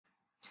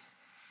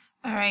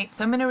All right,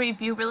 so I'm going to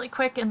review really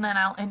quick and then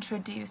I'll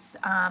introduce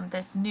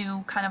this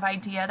new kind of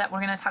idea that we're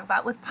going to talk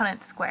about with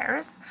Punnett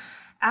squares.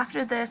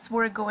 After this,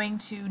 we're going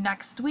to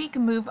next week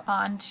move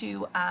on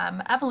to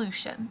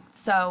evolution.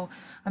 So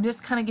I'm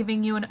just kind of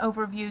giving you an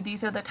overview.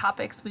 These are the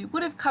topics we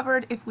would have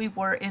covered if we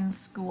were in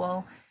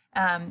school.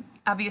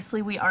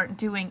 Obviously, we aren't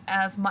doing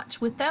as much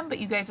with them, but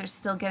you guys are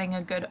still getting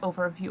a good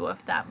overview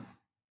of them.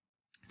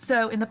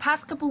 So in the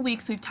past couple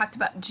weeks, we've talked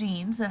about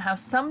genes and how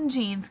some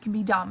genes can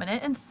be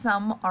dominant and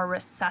some are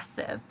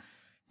recessive.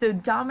 So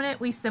dominant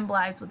we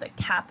symbolize with a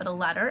capital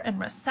letter and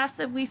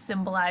recessive we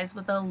symbolize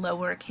with a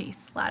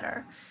lowercase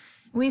letter.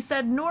 We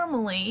said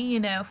normally,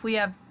 if we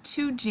have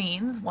two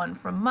genes, one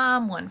from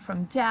mom, one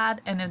from dad,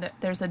 and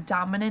there's a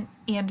dominant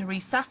and a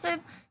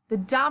recessive, the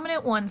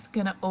dominant one's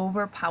going to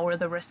overpower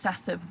the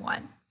recessive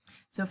one.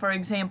 So for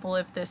example,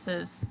 if this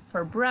is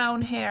for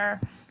brown hair,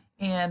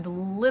 and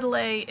little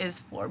a is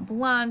for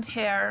blonde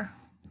hair,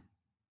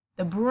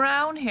 the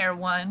brown hair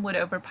one would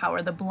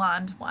overpower the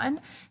blonde one,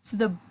 so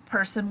the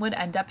person would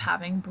end up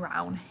having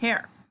brown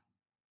hair.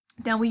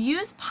 Now we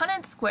use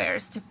Punnett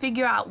squares to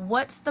figure out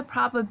what's the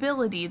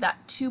probability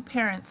that two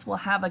parents will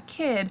have a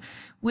kid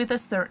with a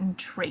certain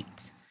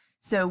trait.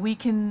 So we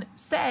can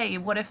say,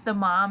 what if the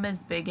mom is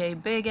big A,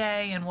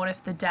 and what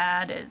if the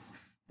dad is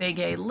big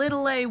A,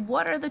 little a,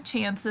 what are the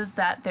chances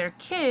that their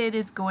kid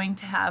is going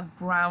to have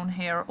brown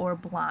hair or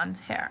blonde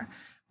hair,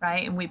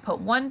 right? And we put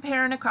one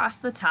parent across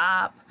the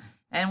top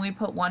and we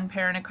put one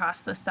parent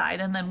across the side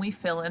and then we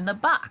fill in the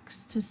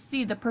box to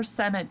see the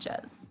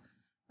percentages,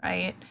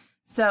 right?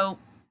 So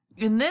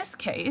in this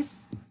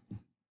case,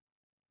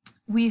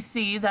 we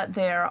see that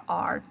there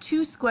are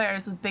two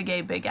squares with big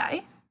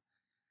A,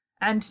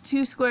 and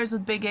two squares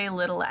with big A,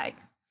 little a.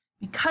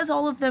 Because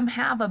all of them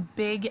have a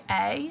big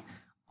A,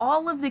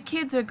 all of the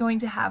kids are going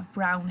to have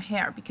brown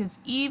hair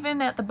because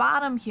even at the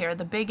bottom here,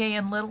 the big A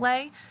and little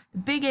a, the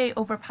big A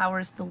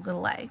overpowers the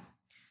little a.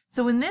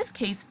 So in this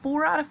case,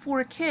 4 out of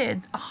 4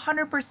 kids,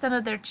 100%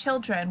 of their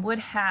children would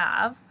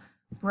have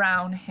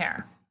brown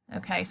hair.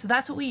 Okay, so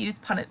that's what we use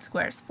Punnett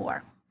squares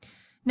for.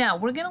 Now,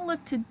 we're going to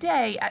look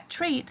today at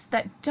traits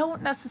that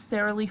don't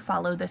necessarily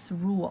follow this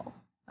rule.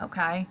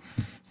 Okay,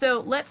 so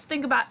let's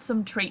think about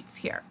some traits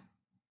here.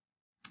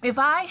 If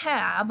I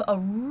have a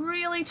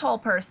really tall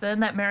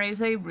person that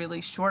marries a really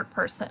short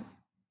person,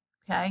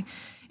 okay?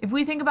 If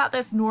we think about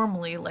this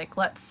normally, like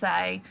let's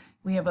say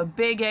we have a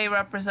big A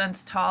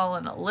represents tall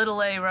and a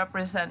little a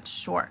represents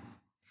short.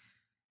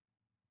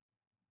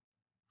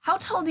 How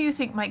tall do you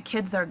think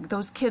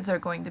those kids are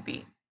going to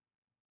be?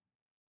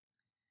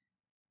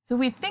 So if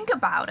we think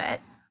about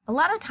it, a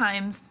lot of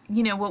times,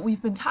 what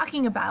we've been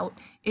talking about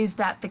is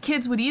that the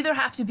kids would either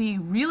have to be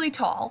really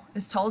tall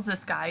as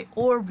this guy,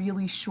 or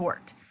really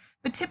short.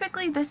 But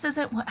typically this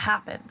isn't what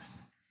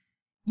happens.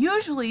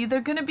 Usually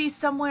they're going to be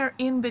somewhere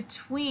in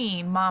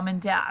between mom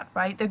and dad,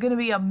 right? They're going to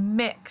be a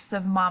mix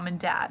of mom and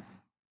dad.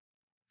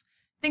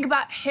 Think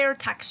about hair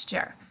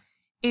texture.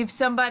 If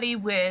somebody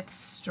with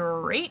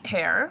straight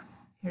hair,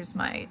 here's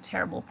my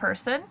terrible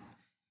person,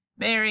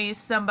 marries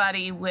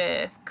somebody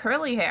with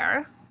curly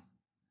hair,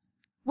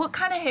 what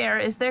kind of hair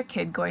is their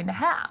kid going to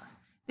have?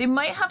 They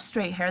might have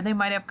straight hair, they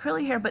might have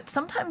curly hair, but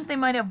sometimes they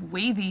might have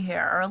wavy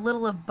hair or a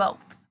little of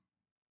both,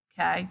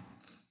 okay?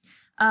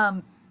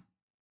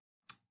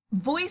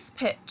 Voice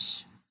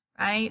pitch,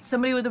 right?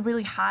 Somebody with a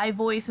really high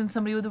voice and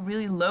somebody with a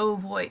really low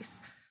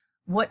voice.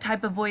 What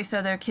type of voice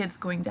are their kids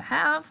going to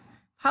have?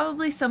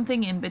 Probably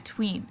something in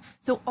between.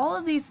 So all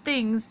of these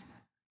things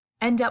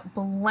end up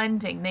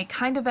blending. They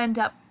kind of end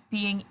up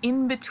being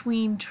in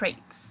between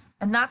traits.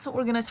 And that's what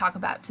we're going to talk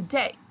about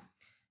today.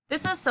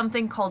 This is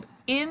something called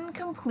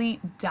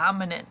incomplete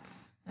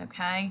dominance,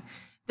 okay?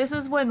 This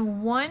is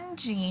when one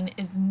gene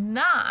is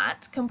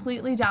not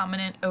completely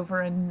dominant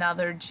over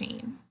another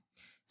gene.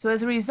 So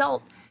as a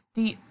result,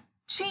 the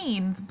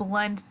genes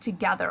blend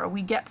together.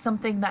 We get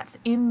something that's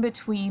in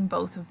between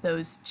both of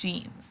those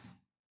genes.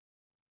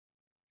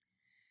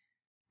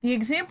 The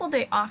example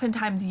they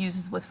oftentimes use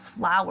is with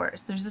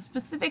flowers. There's a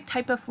specific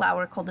type of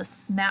flower called a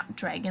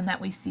snapdragon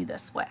that we see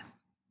this with,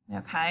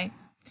 okay?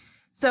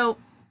 So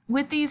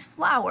with these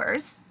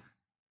flowers,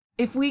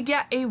 if we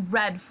get a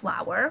red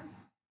flower,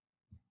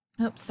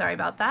 oops, sorry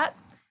about that.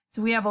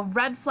 So we have a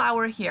red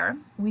flower here.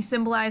 We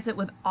symbolize it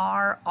with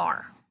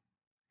RR,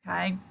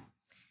 okay?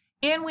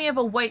 And we have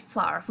a white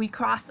flower. If we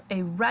cross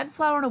a red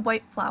flower and a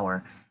white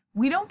flower,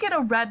 we don't get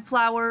a red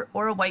flower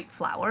or a white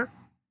flower.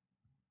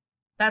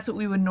 That's what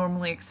we would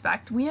normally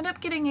expect. We end up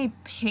getting a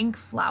pink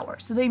flower.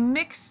 So they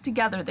mix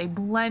together, they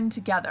blend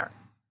together.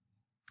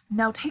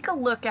 Now take a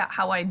look at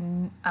how I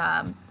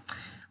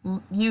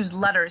use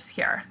letters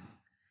here.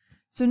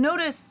 So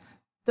notice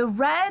the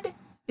red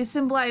is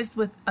symbolized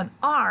with an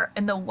R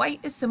and the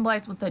white is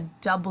symbolized with a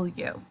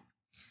W.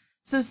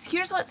 So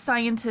here's what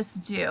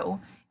scientists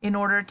do in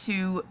order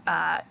to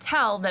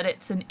tell that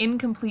it's an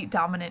incomplete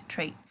dominant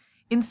trait.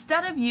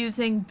 Instead of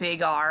using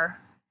big R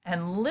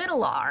and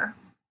little r,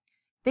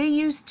 they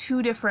use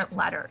 2 different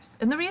letters.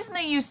 And the reason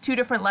they use 2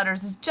 different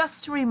letters is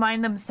just to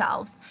remind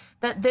themselves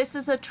that this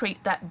is a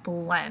trait that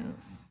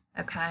blends.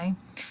 Okay,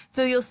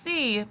 so you'll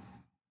see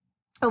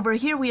over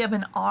here we have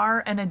an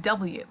R and a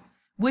W.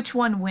 Which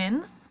one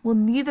wins? Well,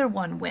 neither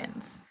one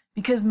wins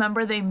because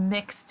remember they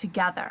mix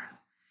together.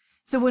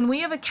 So when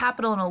we have a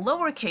capital and a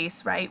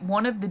lowercase, right,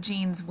 one of the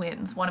genes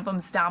wins, one of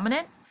them's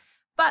dominant,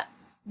 but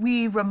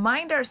we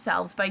remind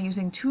ourselves by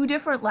using two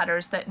different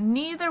letters that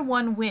neither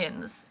one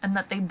wins and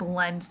that they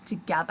blend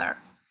together.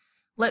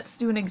 Let's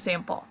do an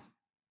example.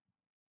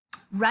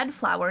 Red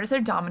flowers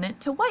are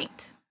dominant to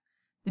white.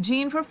 The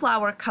gene for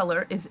flower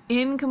color is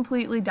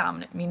incompletely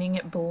dominant, meaning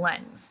it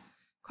blends.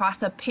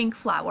 Cross a pink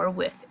flower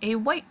with a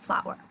white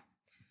flower.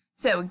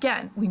 So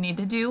again, we need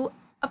to do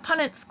a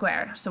Punnett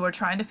square. So we're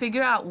trying to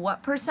figure out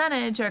what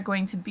percentage are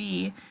going to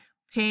be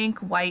pink,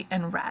 white,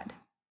 and red.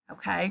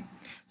 Okay,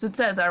 so it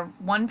says our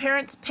one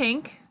parent's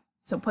pink,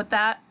 so put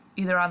that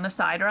either on the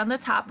side or on the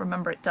top.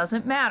 Remember, it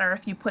doesn't matter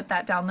if you put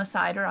that down the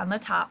side or on the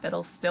top,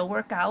 it'll still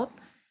work out.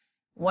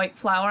 White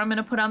flower I'm going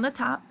to put on the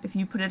top. If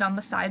you put it on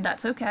the side,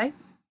 that's okay.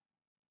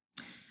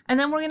 And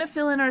then we're going to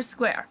fill in our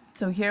square.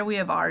 So here we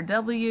have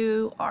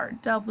RW,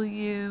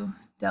 RW,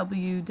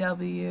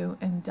 WW,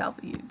 and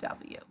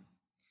WW.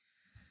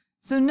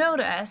 So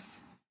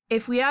notice,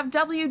 if we have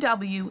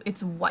WW,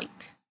 it's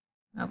white.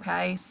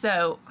 Okay,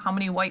 so how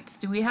many whites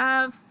do we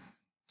have?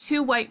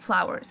 2 white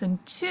flowers,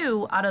 and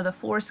 2 out of the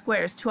 4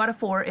 squares, 2 out of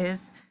 4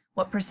 is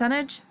what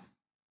percentage?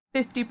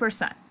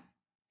 50%.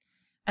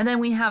 And then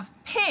we have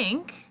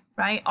pink,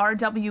 right?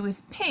 RW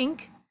is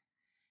pink,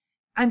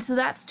 and so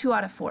that's 2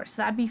 out of 4,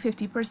 so that'd be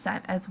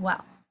 50% as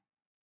well.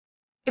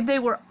 If they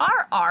were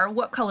RR,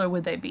 what color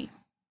would they be?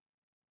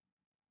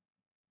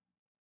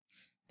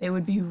 They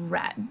would be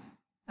red,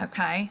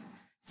 okay?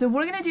 So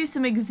we're going to do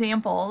some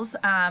examples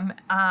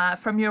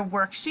from your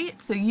worksheet.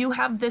 So you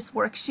have this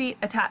worksheet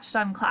attached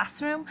on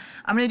Classroom.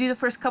 I'm going to do the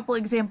first couple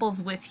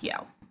examples with you.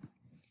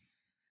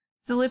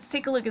 So let's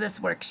take a look at this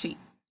worksheet.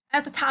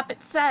 At the top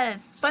it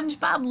says,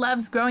 SpongeBob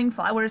loves growing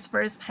flowers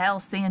for his pal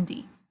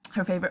Sandy.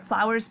 Her favorite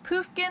flowers,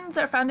 puffkins,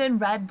 are found in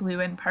red, blue,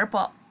 and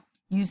purple.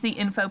 Use the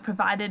info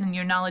provided in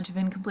your knowledge of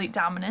incomplete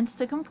dominance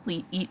to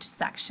complete each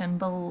section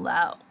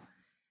below.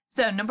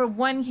 So number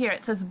 1 here,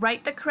 it says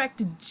write the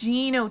correct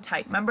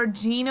genotype. Remember,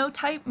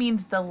 genotype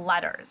means the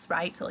letters,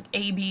 right? So like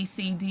A, B,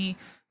 C, D.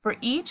 For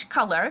each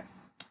color,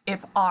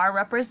 if R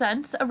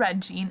represents a red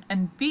gene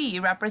and B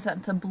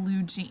represents a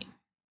blue gene.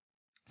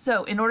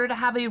 So in order to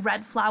have a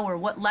red flower,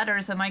 what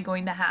letters am I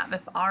going to have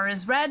if R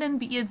is red and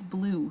B is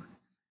blue?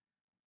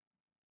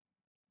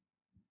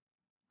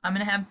 I'm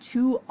going to have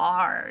 2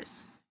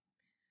 R's.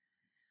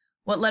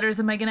 What letters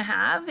am I going to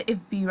have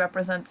if B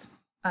represents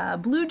a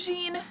blue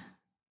gene?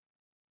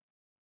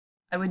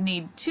 I would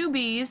need 2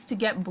 B's to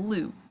get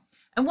blue.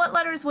 And what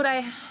letters would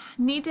I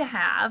need to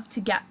have to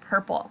get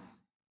purple?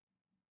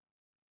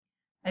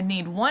 I'd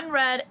need 1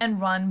 red and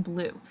 1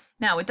 blue.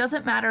 Now, it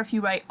doesn't matter if you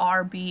write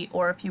RB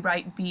or if you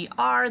write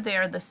BR,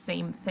 they're the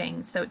same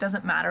thing. So it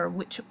doesn't matter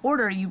which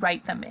order you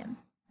write them in,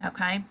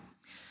 okay?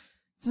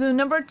 So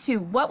number 2,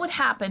 what would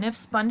happen if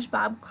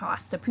SpongeBob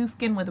crossed a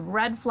puffkin with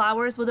red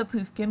flowers with a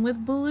puffkin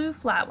with blue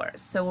flowers?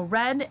 So a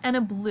red and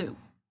a blue,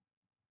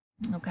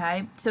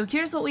 okay? So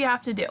here's what we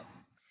have to do.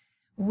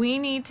 We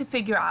need to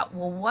figure out,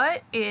 well,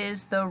 what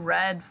is the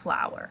red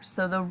flower?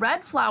 So the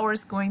red flower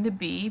is going to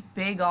be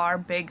big R,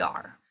 big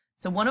R.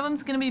 So one of them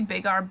is going to be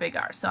big R, big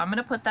R. So I'm going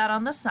to put that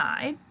on the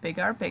side, big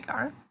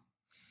R,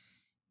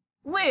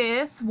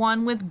 with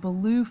one with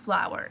blue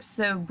flowers.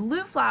 So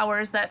blue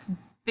flowers, that's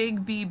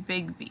big B,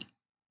 big B.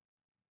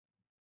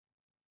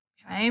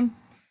 Okay.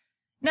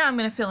 Now I'm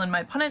going to fill in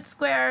my Punnett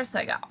square. So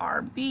I got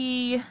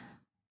RB,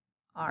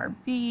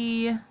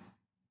 RB,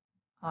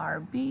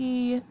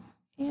 RB,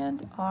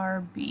 and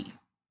RB.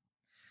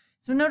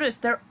 So notice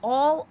they're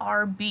all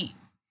RB.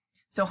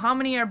 So how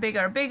many are big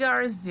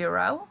R?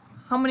 0.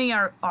 How many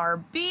are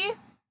RB?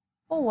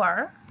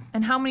 4.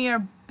 And how many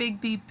are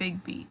big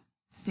B?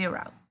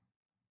 0.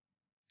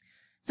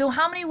 So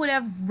how many would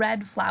have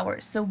red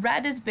flowers? So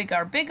red is big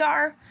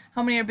R.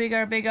 How many are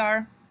big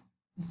R?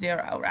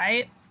 0,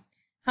 right?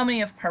 How many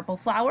have purple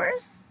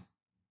flowers?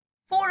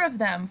 4 of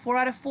them, 4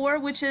 out of 4,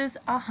 which is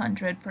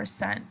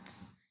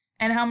 100%.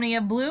 And how many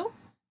have blue?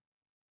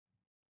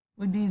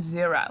 Would be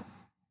 0.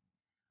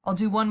 I'll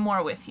do one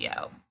more with you.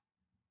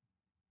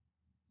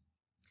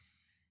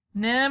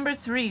 Number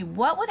 3,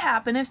 what would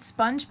happen if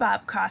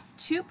SpongeBob crossed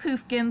 2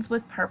 puffkins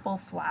with purple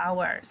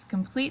flowers?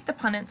 Complete the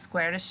Punnett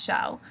square to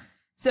show.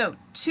 So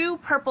 2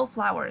 purple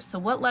flowers. So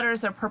what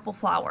letters are purple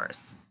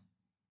flowers?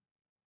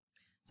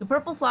 So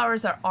purple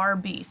flowers are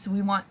RB. So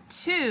we want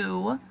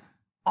 2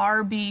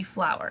 RB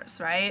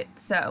flowers, right?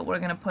 So we're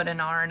going to put an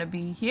R and a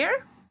B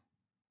here.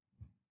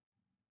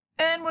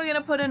 And we're going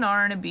to put an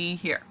R and a B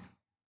here.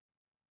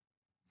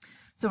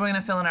 So we're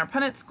going to fill in our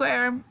Punnett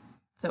square.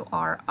 So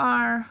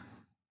RR,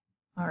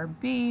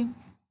 RB,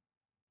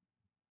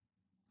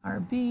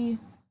 RB,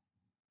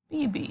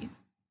 BB.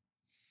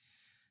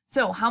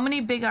 So how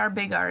many big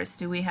R's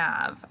do we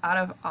have out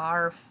of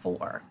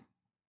R4?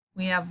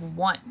 We have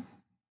 1.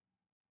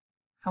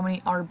 How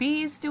many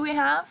RBs do we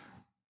have?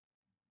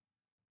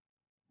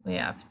 We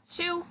have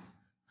 2.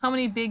 How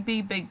many big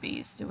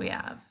B's do we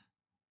have?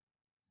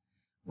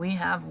 We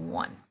have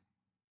 1.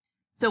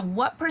 So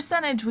what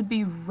percentage would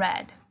be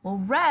red? Well,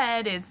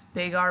 red is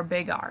big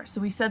R.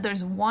 So we said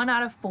there's 1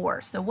 out of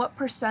 4. So what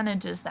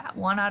percentage is that?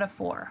 1 out of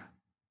 4.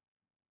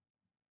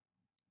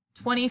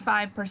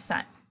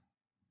 25%.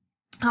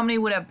 How many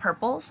would have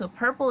purple? So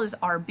purple is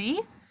RB.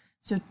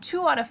 So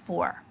 2 out of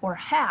 4, or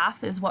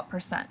half, is what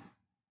percent?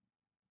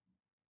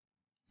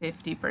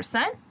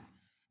 50%.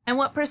 And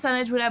what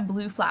percentage would have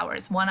blue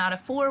flowers? 1 out of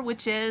 4,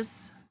 which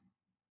is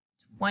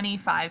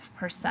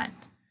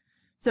 25%.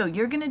 So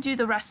you're going to do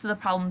the rest of the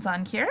problems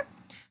on here.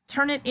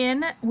 Turn it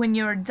in when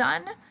you're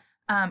done.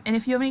 And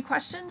if you have any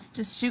questions,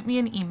 just shoot me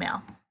an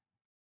email.